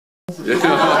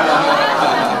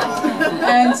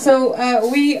And so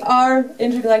we are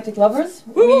Intergalactic Lovers.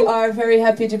 We are very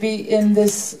happy to be in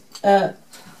this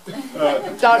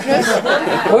darkness.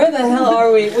 Where the hell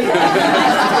are we?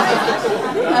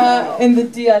 In the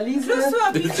dialyse.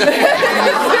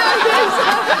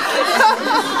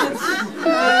 I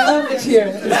love it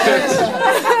here.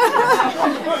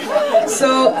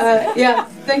 So yeah,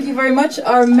 thank you very much.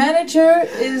 Our manager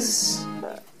is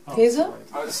Keza?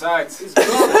 Outside.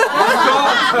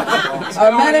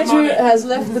 Our manager has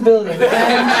left the building.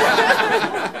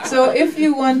 And so if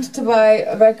you want to buy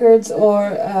records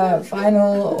or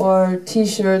vinyl or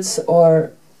t-shirts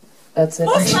or that's it.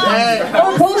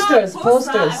 Oh, posters.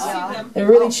 They're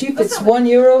really cheap. It's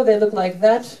 €1. They look like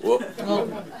that. Well,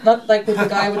 not like with the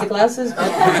guy with the glasses,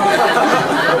 but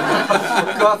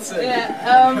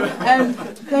yeah. And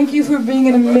thank you for being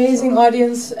an amazing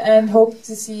audience, and hope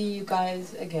to see you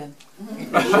guys again.